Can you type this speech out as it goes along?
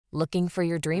Looking for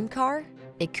your dream car?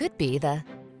 It could be the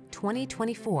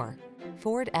 2024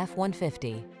 Ford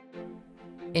F-150.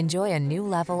 Enjoy a new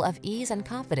level of ease and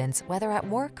confidence whether at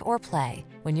work or play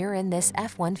when you're in this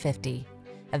F-150.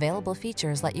 Available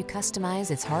features let you customize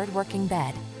its hard-working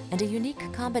bed, and a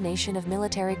unique combination of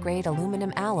military-grade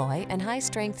aluminum alloy and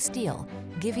high-strength steel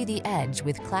give you the edge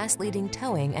with class-leading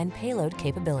towing and payload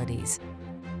capabilities.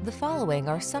 The following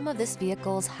are some of this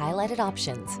vehicle's highlighted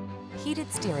options: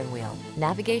 heated steering wheel,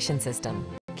 navigation system,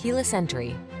 keyless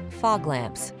entry, fog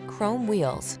lamps, chrome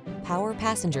wheels, power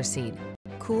passenger seat,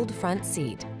 cooled front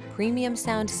seat, premium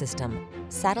sound system,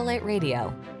 satellite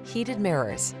radio, heated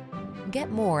mirrors.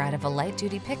 Get more out of a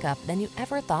light-duty pickup than you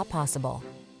ever thought possible.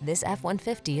 This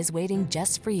F-150 is waiting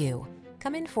just for you.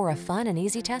 Come in for a fun and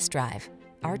easy test drive.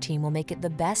 Our team will make it the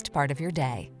best part of your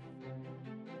day.